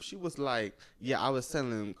Instagram. She was like, "Yeah, I was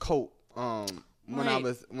selling coke. When I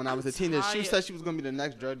was a teenager, she said she was gonna be the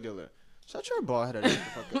next drug dealer." Shut your bald head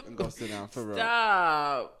and go sit down for real.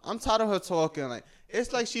 Stop. I'm tired of her talking. Like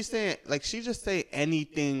it's like she's saying, like she just say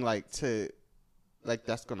anything like to. Like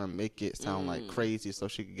that's gonna make it sound like crazy, so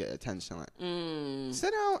she could get attention. Like,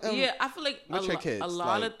 sit down. And I feel like kids, a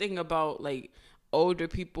lot of thing about like older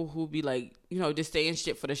people who be like, just saying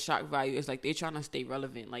shit for the shock value is like they trying to stay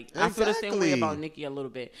relevant. Like exactly. I feel the same way about Nicki a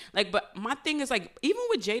little bit. Like, but my thing is like, even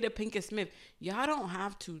with Jada Pinkett Smith, y'all don't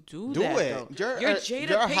have to do that. It. You're Jada.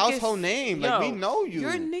 You're a household name. Like we know you.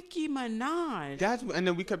 You're Nicki Minaj. And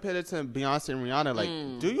then we compare it to Beyonce and Rihanna. Like,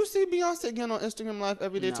 do you see Beyonce again on Instagram Live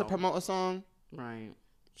every day to promote a song? Right.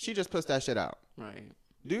 She just puts that shit out. Right.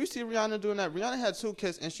 Do you see Rihanna doing that? Rihanna had 2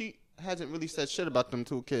 kids, and she hasn't really said shit about them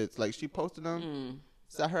 2 kids. Like, she posted them,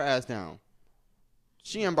 sat her ass down.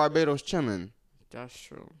 She in Barbados chilling. That's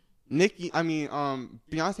true.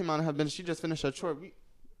 Beyonce might have been, she just finished her tour.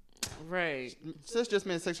 Right. Sis just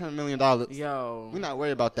made $600 million. Yo. We're not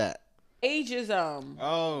worried about that. Ageism.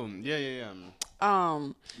 Oh, yeah.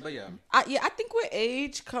 But yeah. I think with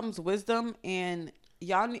age comes wisdom and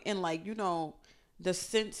y'all, and like, the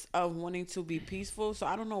sense of wanting to be peaceful. So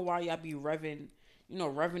I don't know why y'all be revving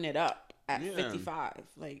it up at 55,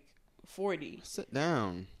 like 40. Sit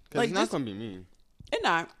down. Because like, it's not going to be me. It's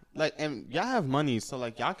not. Like, and y'all have money, so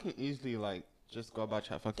like y'all can easily like just go about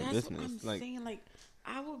your fucking business. What I'm saying. Like,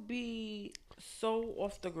 I would be so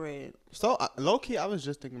off the grid. So low key, I was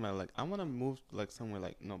just thinking about like I want to move like somewhere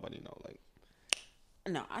like nobody know like.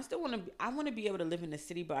 No, I still want to. I want to be able to live in the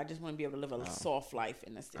city, but I just want to be able to live a soft life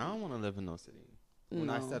in the city. I don't want to live in no city. When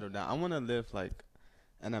I settle down, I want to live like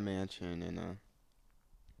in a mansion in a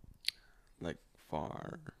like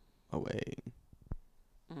far away.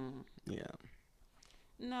 Yeah.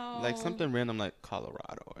 No. Like something random like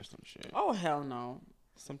Colorado or some shit. Oh hell no.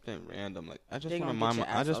 Something random like I just want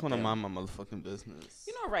to mind my motherfucking business.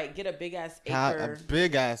 Right? Get a big ass acre. A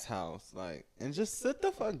big ass house, like, and just sit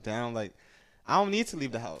the fuck down. Like, I don't need to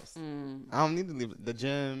leave the house. I don't need to leave the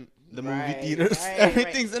gym, the movie theaters.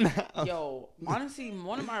 Everything's in the house. Yo, honestly,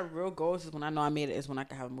 one of my real goals is when I know I made it is when I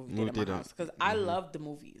can have a movie theater in my house, because I love the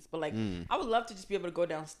movies. But like, I would love to just be able to go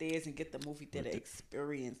downstairs and get the movie theater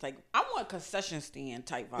experience. Like, I want concession stand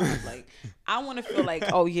type vibe. Like, I want to feel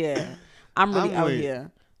like, oh yeah, I'm really out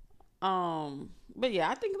here. But yeah,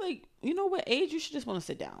 I think like, what age you should just want to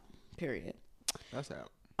sit down. Period. That's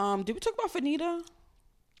out. Did we talk about Fannita?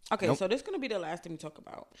 Okay, nope. So this is gonna be the last thing we talk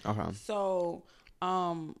about. Okay. So,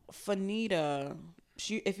 Fannita,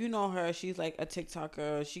 if you know her, she's like a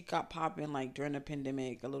TikToker. She got popping like during the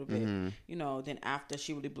pandemic a little bit, then after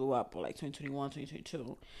she really blew up, or like 2021,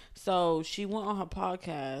 2022. So she went on her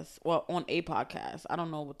podcast, on a podcast. I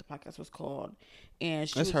don't know what the podcast was called. And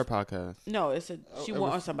it's her podcast. No, she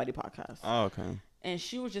went on somebody's podcast. Oh, okay. And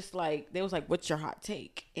she was just like, they was like, what's your hot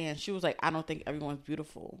take? And she was like, I don't think everyone's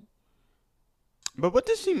beautiful. But what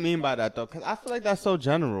does she mean by that though? Because I feel like that's so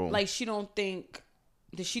general. Like,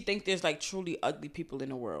 does she think there's like truly ugly people in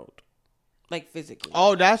the world? Like physically.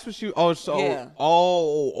 Oh, that's what yeah.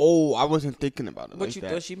 I wasn't thinking about it. What like you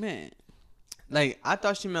that. thought she meant? Like, I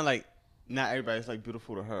thought she meant like, not everybody's like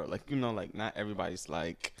beautiful to her. Like, like not everybody's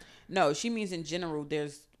like. No, she means in general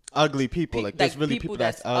there's ugly people. Like there's really people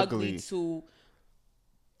that's ugly to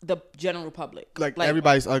the general public. Like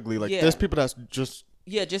everybody's ugly. Like there's people that's just.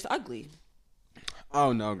 Yeah, just ugly.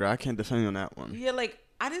 Oh no, girl, I can't defend you on that one. Yeah, like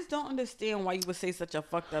I just don't understand why you would say such a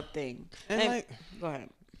fucked up thing. And like, go ahead.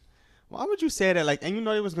 Why would you say that? Like, and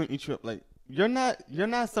they was gonna eat you up. Like, you're not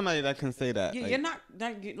somebody that can say that. You're not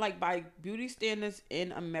like by beauty standards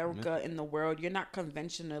in America, in the world. You're not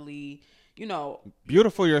conventionally,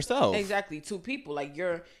 beautiful yourself. Exactly. Two people. Like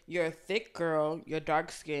you're a thick girl, you're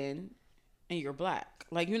dark skinned, and you're black.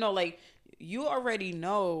 Like like you already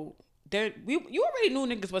know. You already knew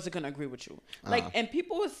niggas wasn't gonna agree with you. Like, and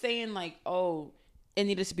people were saying like, oh, it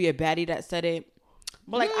needed to be a baddie that said it.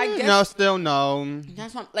 But like, I guess no, still no.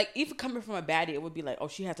 That's not like, even coming from a baddie, it would be like, oh,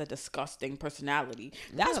 she has a disgusting personality.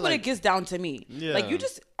 That's what it gets down to me. Yeah. Like, you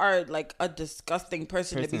just are like a disgusting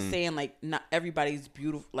person to be saying like, not everybody's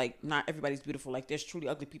beautiful. Like, not everybody's beautiful. Like, there's truly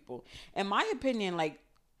ugly people. In my opinion, like,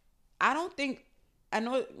 I don't think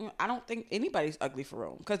anybody's ugly for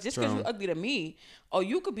real. Because just because you're ugly to me,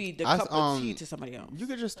 you could be the cup of tea to somebody else. You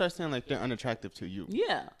could just start saying like they're unattractive to you.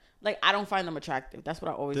 Yeah. Like, I don't find them attractive. That's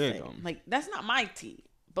what I always say. Like, that's not my tea.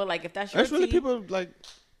 But like, if that's your tea. There's really people like,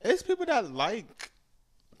 it's people that like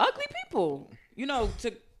ugly people.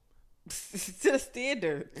 to the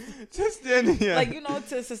standard. To standard, yeah. Like, you know,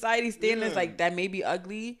 to society standards, like, that may be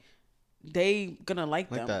ugly, they gonna like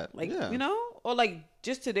them. That. Like, yeah. you know? Or, like,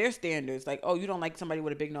 just to their standards. Like, oh, you don't like somebody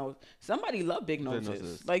with a big nose. Somebody love big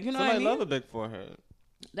noses. Like, you know somebody what I mean? love a big forehead.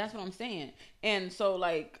 That's what I'm saying. And so,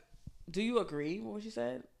 like, do you agree with what she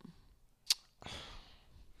said?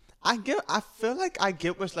 I feel like I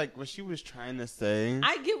get what she was trying to say.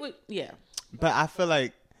 I get what, yeah. But I feel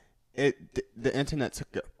like the internet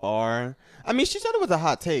took it far. I mean, she said it was a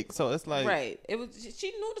hot take, so it's like right. It was.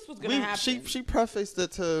 She knew this was gonna happen. She prefaced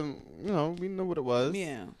it to, you know, we knew what it was.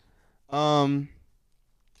 Yeah. I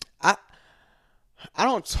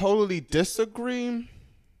don't totally disagree,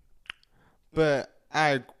 but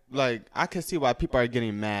I can see why people are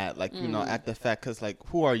getting mad, like, you know, at the fact, because, like,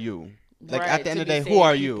 who are you? Like, at the end of the day, who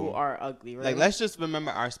are you? People are ugly, right? Like, let's just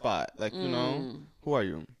remember our spot. Like, you know, who are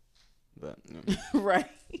you? But you know. Right.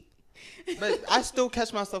 But I still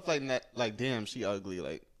catch myself like that. Like, damn, she ugly.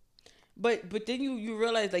 Like, but then you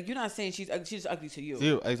realize, like, you're not saying she's ugly to you.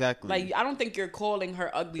 You exactly. Like, I don't think you're calling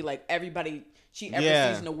her ugly. Like, everybody she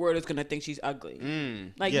ever sees in the world is gonna think she's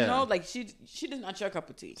ugly. Like, you know, like she does not your cup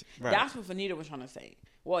of tea. Right. That's what Fannita was trying to say.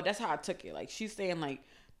 Well, that's how I took it. Like, she's saying, like,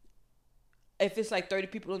 if it's like 30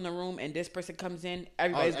 people in the room and this person comes in,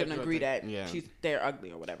 everybody's gonna agree that they're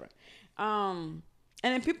ugly or whatever. And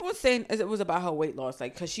then people were saying it was about her weight loss,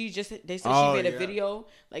 like, cause they said she made a video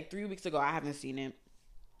like 3 weeks ago. I haven't seen it,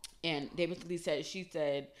 and they basically said she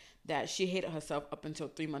said that she hated herself up until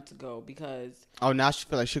 3 months ago because now she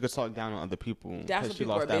feel like she could talk down on other people. That's what she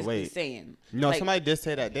people lost are that basically weight. saying. No, like, somebody did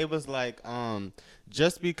say that. They was like,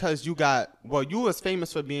 just because you was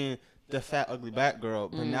famous for being the fat ugly black girl,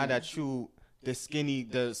 but now that you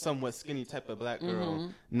the somewhat skinny type of black girl,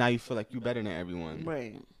 now you feel like you better than everyone.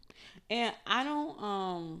 Right. And I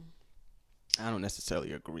don't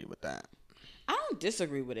necessarily agree with that. I don't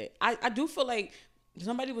disagree with it. I do feel like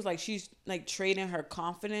somebody was like, she's like trading her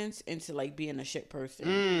confidence into like being a shit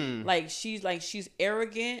person. Like she's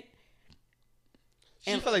arrogant.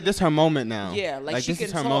 She feel like this her moment now. Yeah, like she this can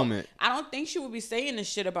is her talk. moment. I don't think she would be saying this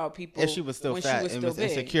shit about people if she was still fat and was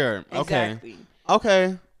big. insecure. Exactly.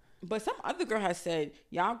 Okay. But some other girl has said,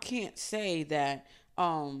 y'all can't say that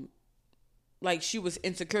like she was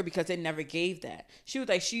insecure because they never gave that. She was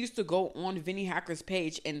like, she used to go on Vinny Hacker's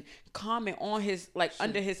page and comment on his, like,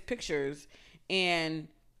 under his pictures and,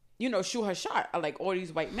 you know, shoot her shot at like all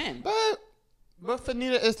these white men. But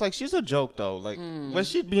Fannita, it's like, she's a joke though. Like, was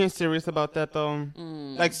she being serious about that though?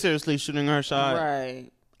 Like, seriously shooting her shot?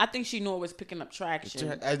 Right. I think she knew it was picking up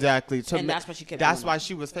traction. Exactly. And that's why she kept That's doing why it.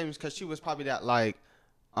 she was famous, because she was probably that, like,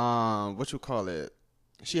 what you call it?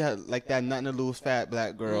 She had like that nothing to lose fat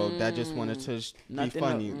black girl that just wanted to be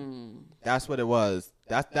funny. That's what it was.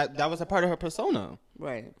 That was a part of her persona.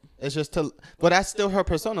 Right. It's just but that's still her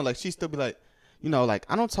persona. Like, she still be like, you know, like,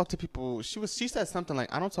 I don't talk to people. She said something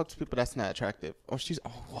like, I don't talk to people that's not attractive. Or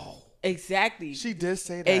whoa. Exactly. She did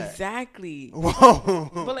say that. Exactly.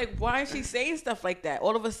 Whoa. But like, why is she saying stuff like that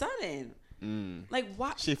all of a sudden? Like,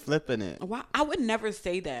 why? She flipping it. Why? I would never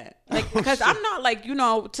say that. Like, because I'm not like, you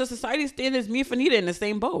know, to society standards, me and Fannita in the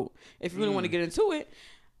same boat. If you really want to get into it,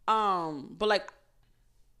 but like,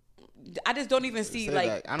 I just don't even see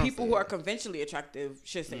like people who are conventionally attractive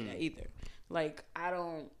should say that either. Like, I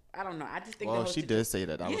don't know. I just think. Well, she did say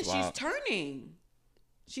that. She's turning.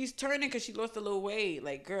 She's turning because she lost a little weight.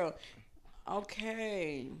 Like, girl,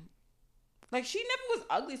 okay. Like, she never was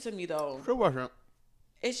ugly to me though. She wasn't.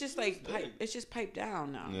 It's just like it's just piped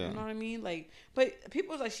down now. Yeah. You know what I mean? Like, but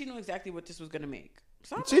people was like, she knew exactly what this was gonna make.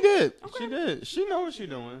 So she did. Okay. She did. She know what she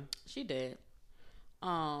doing. She did.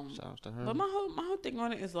 Shout out to her. But my whole thing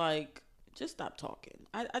on it is like, just stop talking.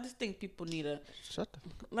 I just think people need to shut the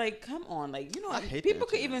like, come on, like, you know, people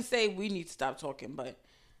could even say we need to stop talking, but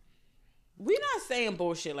we're not saying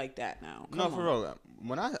bullshit like that now. Come on. For real.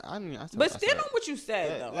 When I but stand on what you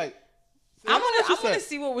said though. Like, I want to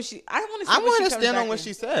see what was she. I want to stand on what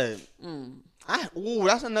she said.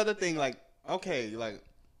 That's another thing. Like, okay, like,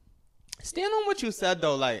 stand on what you said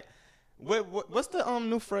though. Like, what's the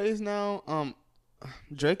new phrase now?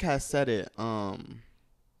 Drake has said it.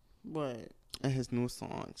 What? In his new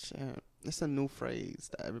song. Shit. It's a new phrase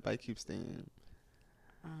that everybody keeps saying.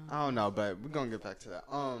 I don't know, but we're gonna get back to that.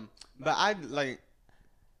 But I like.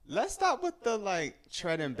 Let's stop with the like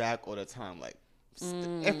treading back all the time. Like,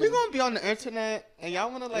 if we're gonna be on the internet and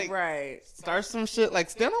y'all wanna like start some shit,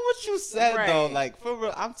 like, stand on what you said though. Like, for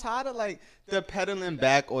real, I'm tired of like the pedaling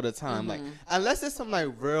back all the time. Like, unless it's some like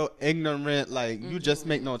real ignorant, like you just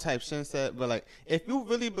make no type shit said. But like, if you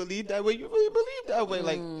really believe that way, you really believe that way.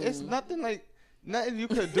 Like, it's nothing like nothing you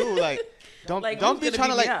could do. Like, don't be trying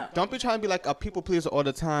to be like a people pleaser all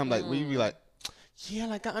the time. Like, where you be like, yeah,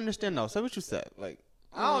 like I understand though. Say what you said. Like,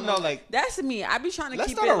 I don't know. Like, that's me. I be trying to let's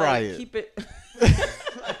keep start it. a riot. Keep it.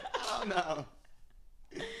 I don't know.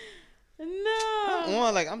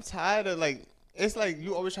 No. Like I'm tired of like. It's like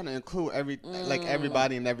you always trying to include like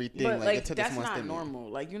everybody and everything. But like into that's this not one normal.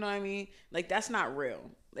 Like you know what I mean? Like that's not real.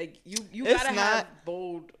 Like you it's gotta not, have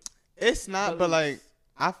bold. It's not, beliefs. but like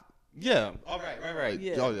yeah. All right.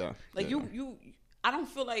 Yeah. Oh yeah. Like yeah. you. I don't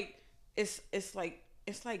feel like it's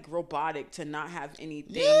like robotic to not have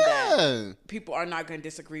anything Yeah. that people are not going to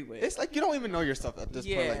disagree with. It's like you don't even know yourself at this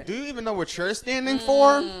point. Yeah. Like, do you even know what you're standing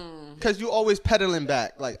for? Because you always pedaling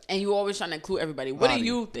back. Like, and you always trying to include everybody. What do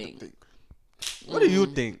you think? What do you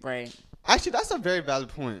think? Right. Actually, that's a very valid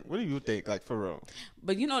point. What do you think? Like, for real.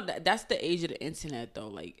 But you know, that's the age of the internet, though.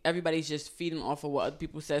 Like, everybody's just feeding off of what other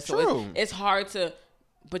people say. So True. it's hard to...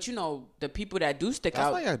 But you know, the people that do stick out...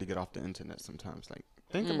 That's why you have to get off the internet sometimes. Like,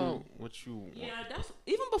 think about what you want. Yeah, that's...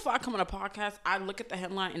 Even before I come on a podcast, I look at the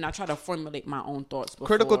headline and I try to formulate my own thoughts before.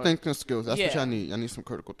 Critical thinking skills. That's what I need. I need some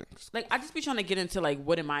critical thinking skills. Like, I just be trying to get into, like,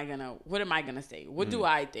 what am I gonna say? What do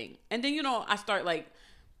I think? And then, you know, I start, like...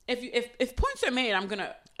 If points are made, I'm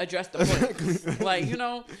gonna address the points. Like, you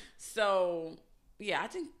know. So yeah,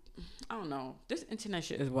 I don't know. This internet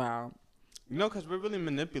shit is wild. You know, because we're really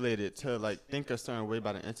manipulated to like think a certain way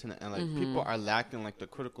by the internet, and like people are lacking like the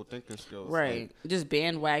critical thinking skills. Right. Like, just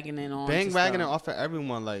bandwagoning on. Bandwagoning off of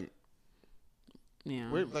everyone. Like, yeah.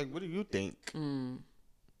 Like, what do you think?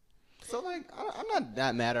 So like, I'm not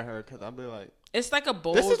that mad at her because I'll be like, it's like a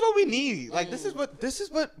bold. This is what we need. Like, this is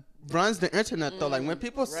what runs the internet though. Like when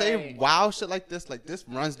people say wow shit like this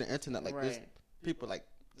runs the internet. Like this, people like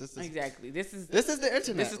this is exactly. This is the internet.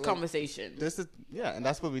 This is like, conversation. This is and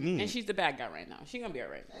that's what we need. And she's the bad guy right now. She gonna be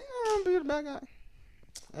alright. I'm be the bad guy.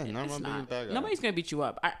 It's not. Nobody's gonna beat you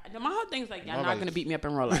up. My whole thing's like y'all not gonna beat me up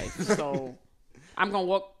in real life. So I'm gonna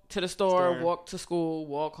walk to the store, walk to school,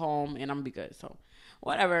 walk home, and I'm gonna be good. So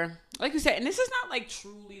whatever. Like you said, and this is not like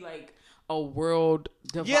truly like a world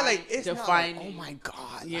it's defining. Not like, oh my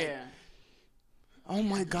god. Yeah. Like, oh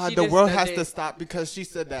my god, the world has to stop because she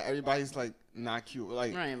said that everybody's like not cute.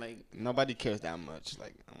 Like, right, like nobody cares that much.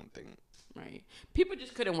 Like, I don't think. Right. People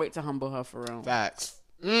just couldn't wait to humble her for real. Facts.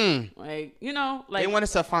 Like, you know, like they wanted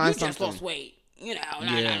to find something. You just lost weight. You know.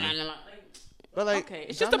 Yeah. But like, okay,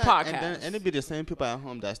 it's just a podcast. And it'd be the same people at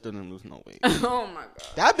home that still didn't lose no weight. Oh my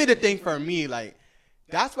god. That'd be the thing for me. Like,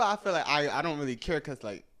 that's why I feel like I don't really care because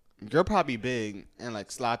like you're probably big and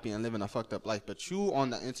like sloppy and living a fucked up life, but you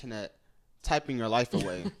on the internet typing your life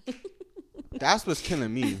away. That's what's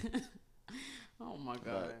killing me. Oh my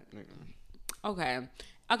god.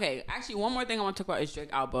 Okay. Actually, one more thing I want to talk about is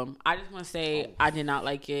Drake album. I just want to say I did not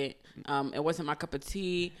like it. It wasn't my cup of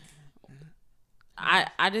tea. I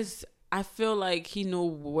feel like he knew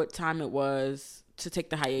what time it was to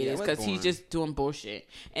take the hiatus because he's just doing bullshit.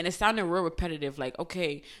 And it sounded real repetitive. Like,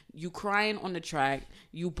 okay, you crying on the track.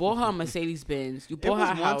 You bought her a Mercedes Benz. You bought her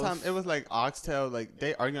a house. One time, it was like oxtail. Like,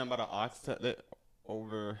 they arguing about an oxtail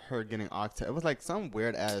over her getting oxtail. It was like some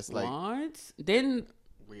weird ass, like. What? Then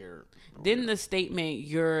the statement,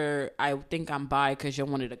 I think I'm bi because you're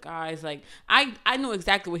one of the guys. Like, I know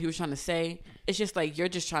exactly what he was trying to say. It's just like, you're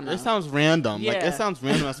just trying to. It sounds random. Yeah. Like, it sounds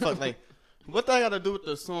random as fuck. Like, what do I got to do with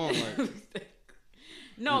the song? Like.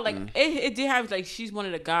 No, like it did have like she's one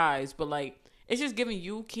of the guys, but like it's just giving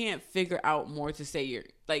you can't figure out more to say. You're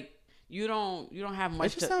like you don't have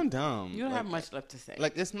much. It just sound dumb. You don't have much left to say.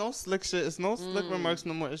 Like it's no slick shit. It's no slick remarks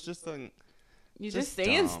no more. It's just like you're just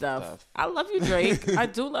saying stuff. I love you, Drake. I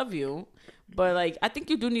do love you, but like I think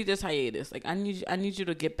you do need this hiatus. Like I need you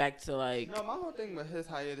to get back to like. No, my whole thing with his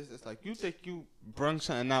hiatus is like you think you brung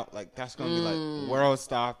something out like that's gonna be like world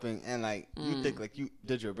stopping and like you think like you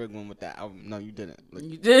did your big one with that album. No, you didn't. Like,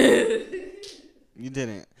 you did. You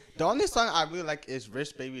didn't. The only song I really like is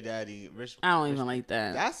Rich Baby Daddy. I don't even like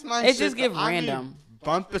that. That's my. It just give random.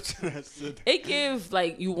 Bump it to that shit. It gives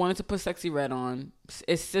like you wanted to put Sexy Red on.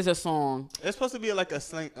 It's a song. It's supposed to be like a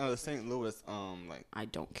St. Louis like. I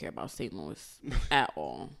don't care about St. Louis at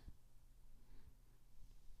all.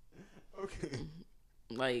 Okay.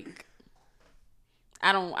 Like.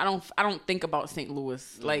 I don't think about St.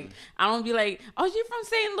 Louis. Like I don't be like, oh, you from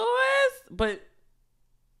St. Louis? But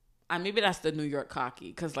maybe that's the New York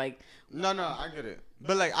cocky, cause like no, I get it.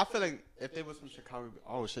 But like I feel like if they was from Chicago,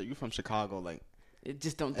 oh shit, you from Chicago, like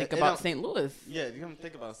just don't think about St. Louis. Yeah, you don't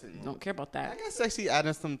think about St. Louis. Don't care about that. I guess Sexy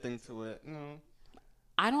adding something to it. You know.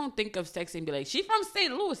 I don't think of Sexy and be like, she from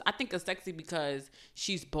St. Louis. I think of Sexy because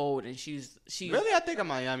she's bold and she's really. I think of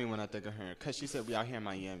Miami when I think of her because she said we out here in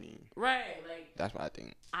Miami. Right, like that's what I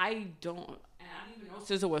think. I don't even know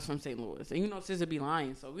SZA was from St. Louis, and you know SZA be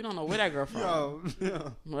lying, so we don't know where that girl from.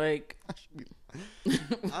 Yo. Like,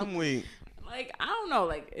 I'm weak. Like, I don't know.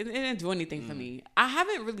 Like, it didn't do anything for me. I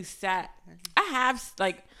haven't really sat. I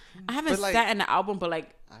haven't sat in the album, but like,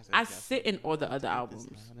 I sit in all the other albums.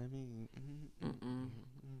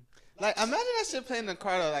 Like, imagine that shit playing in the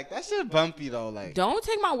car though. Like, that shit bumpy though. Like, don't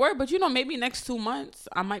take my word, but you know, maybe next 2 months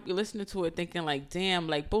I might be listening to it, thinking like, damn,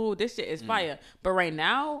 like, boo, this shit is fire. But right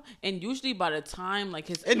now, and usually by the time like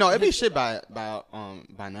it be shit by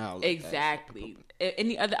now. Like, exactly.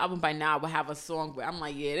 Any other album by now would have a song where I'm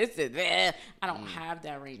like, yeah, this is. I don't have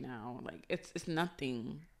that right now. Like, it's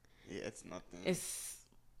nothing. Yeah, it's nothing. It's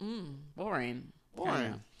boring.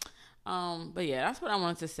 Boring. But yeah, that's what I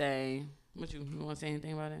wanted to say. What you want to say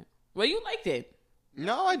anything about it? Well, you liked it.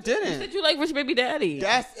 No, I didn't. You said you like Rich Baby Daddy.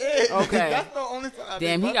 That's it. Okay. That's the only song.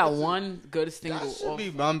 Damn, he got one good single. That should be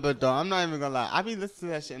bumper though. I'm not even gonna lie. I be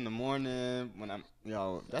listening to that shit in the morning when I'm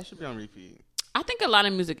that should be on repeat. I think a lot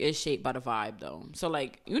of music is shaped by the vibe though. So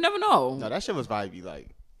like, you never know. No, that shit was vibey.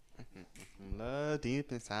 Like, love deep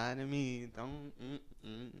inside of me. Don't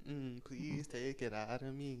please take it out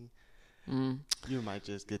of me. You might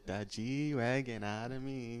just get that G-Wagon out of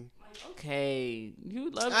me. Okay, you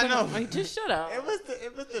love. I know. Like, just shut up. It was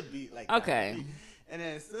the beat. Like, okay. Beat. And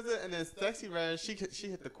then SZA and then Sexy Red, she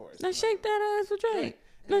hit the chorus. Now shake that ass for Drake.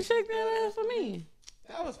 Now shake that ass for me.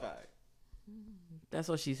 That was fine. That's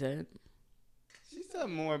what she said. She said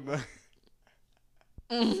more, but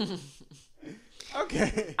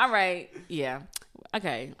okay. All right. Yeah.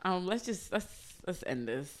 Okay. Let's end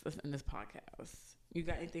this. Let's end this podcast. You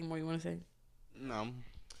got anything more you want to say? No.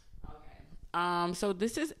 Okay. So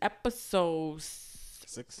this is episode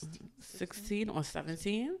 16 or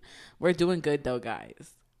 17. We're doing good though,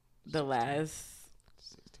 guys. The last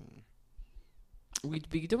 16. We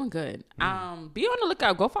doing good. Be on the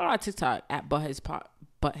lookout. Go follow our TikTok at Buttheads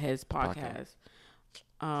Podcast.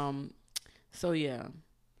 So yeah.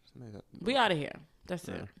 We out of here. That's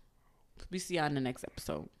it. We see y'all in the next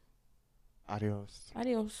episode. Adios.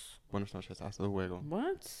 Adios. Buenas noches. Hasta luego.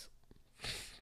 What?